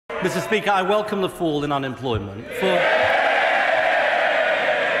Mr. Speaker, I welcome the fall in unemployment.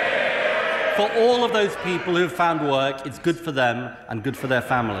 For all of those people who have found work, it's good for them and good for their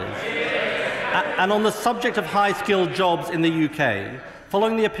families. And on the subject of high-skilled jobs in the UK,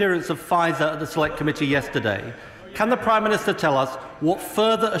 following the appearance of Pfizer at the Select Committee yesterday, can the Prime Minister tell us what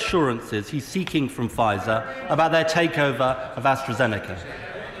further assurances he's seeking from Pfizer about their takeover of AstraZeneca?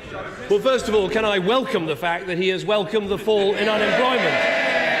 Well, first of all, can I welcome the fact that he has welcomed the fall in unemployment?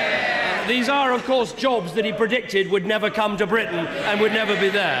 These are, of course, jobs that he predicted would never come to Britain and would never be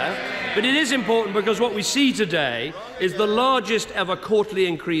there. But it is important because what we see today is the largest ever quarterly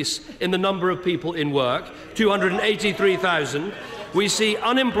increase in the number of people in work, 283,000. We see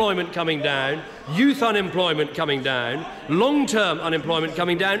unemployment coming down, youth unemployment coming down, long-term unemployment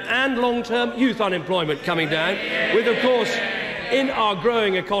coming down, and long-term youth unemployment coming down, with, of course, in our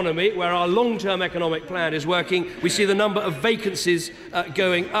growing economy, where our long-term economic plan is working, we see the number of vacancies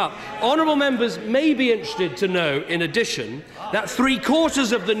going up. Honourable members may be interested to know, in addition, that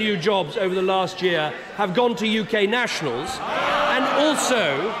 3/4 of the new jobs over the last year have gone to UK nationals, and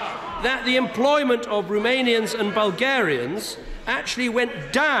also that the employment of Romanians and Bulgarians actually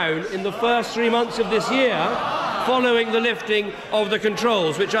went down in the first 3 months of this year following the lifting of the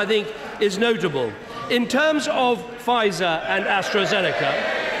controls, which I think is notable. In terms of Pfizer and AstraZeneca,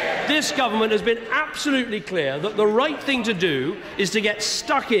 this government has been absolutely clear that the right thing to do is to get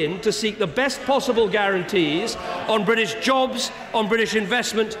stuck in to seek the best possible guarantees on British jobs, on British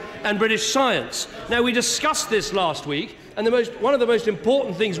investment and British science. Now, we discussed this last week, and one of the most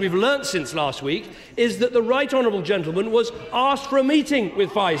important things we've learnt since last week is that the right honourable gentleman was asked for a meeting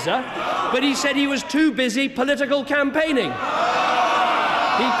with Pfizer, but he said he was too busy political campaigning.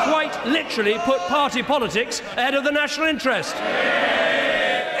 He quite literally put party politics ahead of the national interest.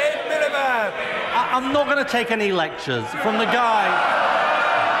 Ed Miliband. I'm not going to take any lectures from the guy.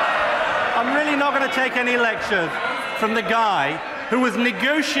 I'm really not going to take any lectures from the guy who was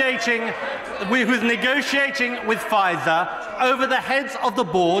negotiating with Pfizer over the heads of the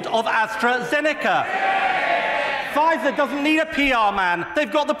board of AstraZeneca. Pfizer doesn't need a PR man. They've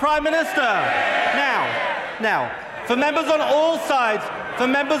got the Prime Minister. Now, for members on all sides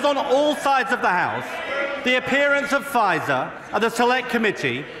of the House, the appearance of Pfizer at the Select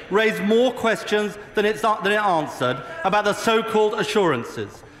Committee raised more questions than it answered about the so-called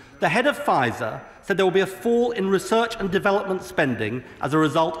assurances. The head of Pfizer said there will be a fall in research and development spending as a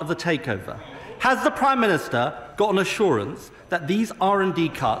result of the takeover. Has the Prime Minister got an assurance that these R&D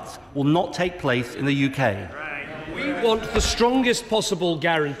cuts will not take place in the UK? We want the strongest possible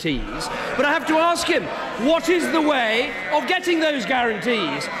guarantees, but I have to ask him, what is the way of getting those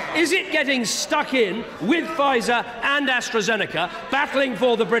guarantees? Is it getting stuck in with Pfizer and AstraZeneca, battling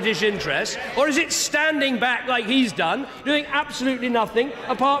for the British interest, or is it standing back like he's done, doing absolutely nothing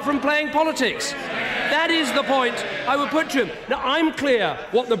apart from playing politics? That is the point I would put to him. Now, I'm clear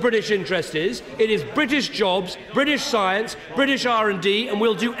what the British interest is. It is British jobs, British science, British R&D, and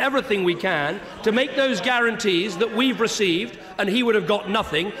we'll do everything we can to make those guarantees that we've received, and he would have got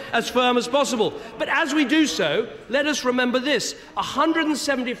nothing, as firm as possible. But as we do so, let us remember this: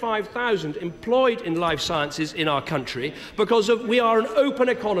 175,000 employed in life sciences in our country because we are an open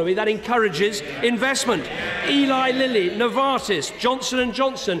economy that encourages investment. Eli Lilly, Novartis, Johnson &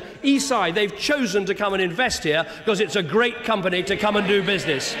 Johnson, Eisai, they've chosen to come and invest here because it's a great company to come and do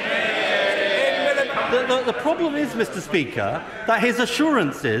business. The problem is, Mr. Speaker, that his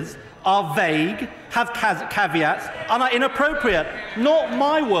assurances are vague, have caveats, and are inappropriate. Not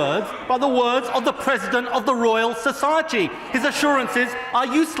my words, but the words of the President of the Royal Society. His assurances are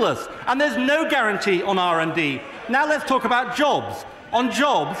useless, and there's no guarantee on R&D. Now let's talk about jobs. On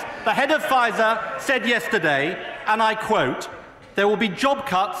jobs, the head of Pfizer said yesterday, and I quote, "There will be job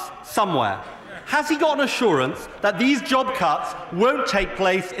cuts somewhere." Has he got an assurance that these job cuts won't take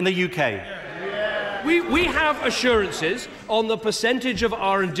place in the UK? We have assurances on the percentage of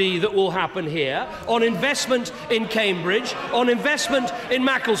R&D that will happen here, on investment in Cambridge, on investment in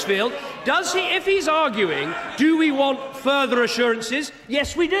Macclesfield. If he's arguing, do we want further assurances?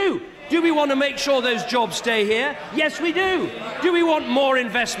 Yes, we do. Do we want to make sure those jobs stay here? Yes, we do. Do we want more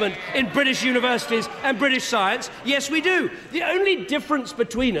investment in British universities and British science? Yes, we do. The only difference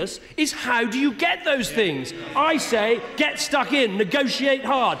between us is how do you get those things? I say, get stuck in, negotiate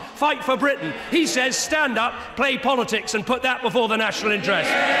hard, fight for Britain. He says, stand up, play politics and put that before the national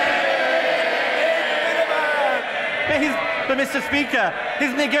interest. But Mr. Speaker,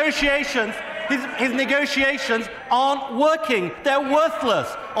 his negotiations aren't working. They're worthless.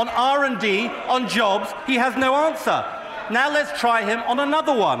 On R&D, on jobs, he has no answer. Now let's try him on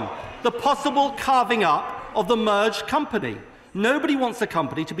another one, the possible carving up of the merged company. Nobody wants the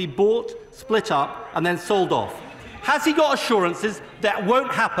company to be bought, split up, and then sold off. Has he got assurances that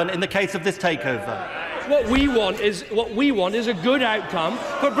won't happen in the case of this takeover? What we want is a good outcome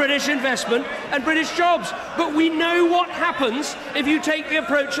for British investment and British jobs. But we know what happens if you take the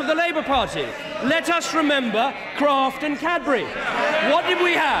approach of the Labour Party. Let us remember Kraft and Cadbury. What did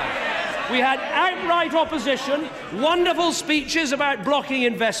we have? We had outright opposition, wonderful speeches about blocking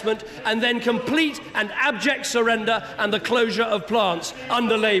investment, and then complete and abject surrender and the closure of plants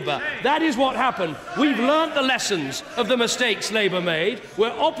under Labour. That is what happened. We've learnt the lessons of the mistakes Labour made. We're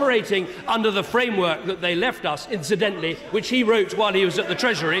operating under the framework that they left us, incidentally, which he wrote while he was at the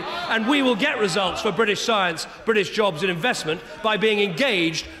Treasury, and we will get results for British science, British jobs and investment by being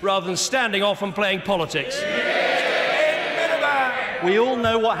engaged rather than standing off and playing politics. We all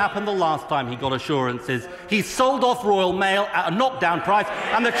know what happened the last time he got assurances. He sold off Royal Mail at a knockdown price,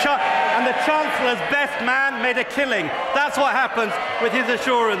 and the Chancellor's best man made a killing. That's what happens with his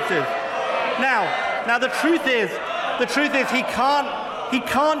assurances. Now the truth is he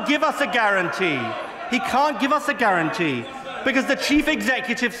can't give us a guarantee. He can't give us a guarantee because the Chief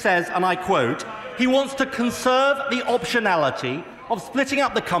Executive says, and I quote, he wants to conserve the optionality of splitting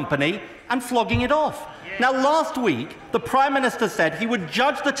up the company and flogging it off. Now, last week, the Prime Minister said he would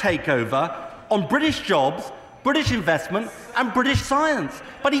judge the takeover on British jobs, British investment and British science.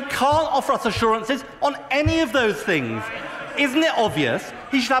 But he can't offer us assurances on any of those things. Isn't it obvious?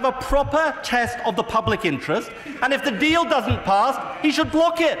 He should have a proper test of the public interest, and if the deal doesn't pass, he should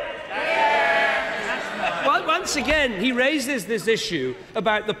block it. Well, once again, he raises this issue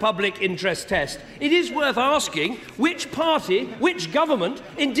about the public interest test. It is worth asking which party, which government,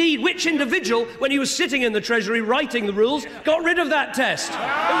 indeed which individual, when he was sitting in the Treasury writing the rules, got rid of that test. It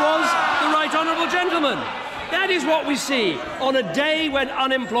was the Right Honourable Gentleman. That is what we see on a day when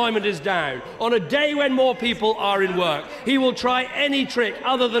unemployment is down, on a day when more people are in work. He will try any trick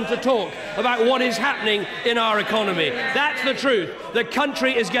other than to talk about what is happening in our economy. That's the truth. The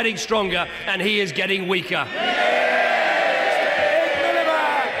country is getting stronger and he is getting weaker.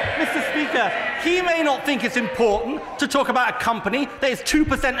 Mr. Speaker, he may not think it's important to talk about a company that is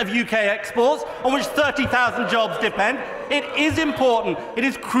 2% of UK exports, on which 30,000 jobs depend. It is important. It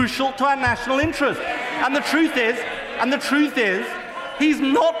is crucial to our national interest. And the truth is, he's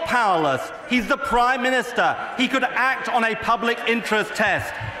not powerless. He's the Prime Minister. He could act on a public interest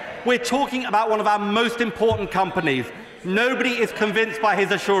test. We're talking about one of our most important companies. Nobody is convinced by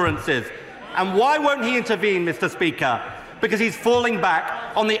his assurances. And why won't he intervene, Mr. Speaker? Because he's falling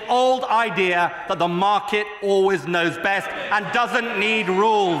back on the old idea that the market always knows best and doesn't need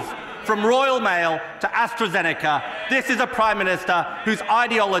rules. From Royal Mail to AstraZeneca, this is a Prime Minister whose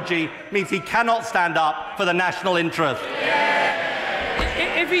ideology means he cannot stand up for the national interest.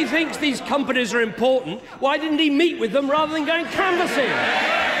 If he thinks these companies are important, why didn't he meet with them rather than going canvassing?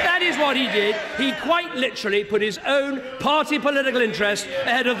 That is what he did. He quite literally put his own party political interest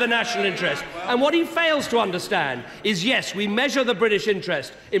ahead of the national interest. And what he fails to understand is, yes, we measure the British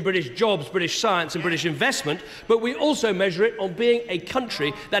interest in British jobs, British science and British investment, but we also measure it on being a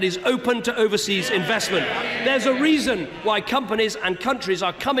country that is open to overseas investment. There's a reason why companies and countries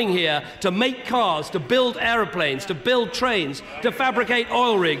are coming here to make cars, to build aeroplanes, to build trains, to fabricate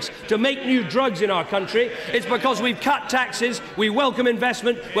oil rigs, to make new drugs in our country. It's because we've cut taxes, we welcome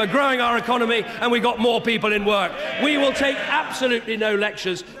investment, we're growing our economy, and we've got more people in work. We will take absolutely no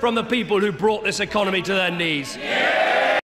lectures from the people who brought this economy to their knees.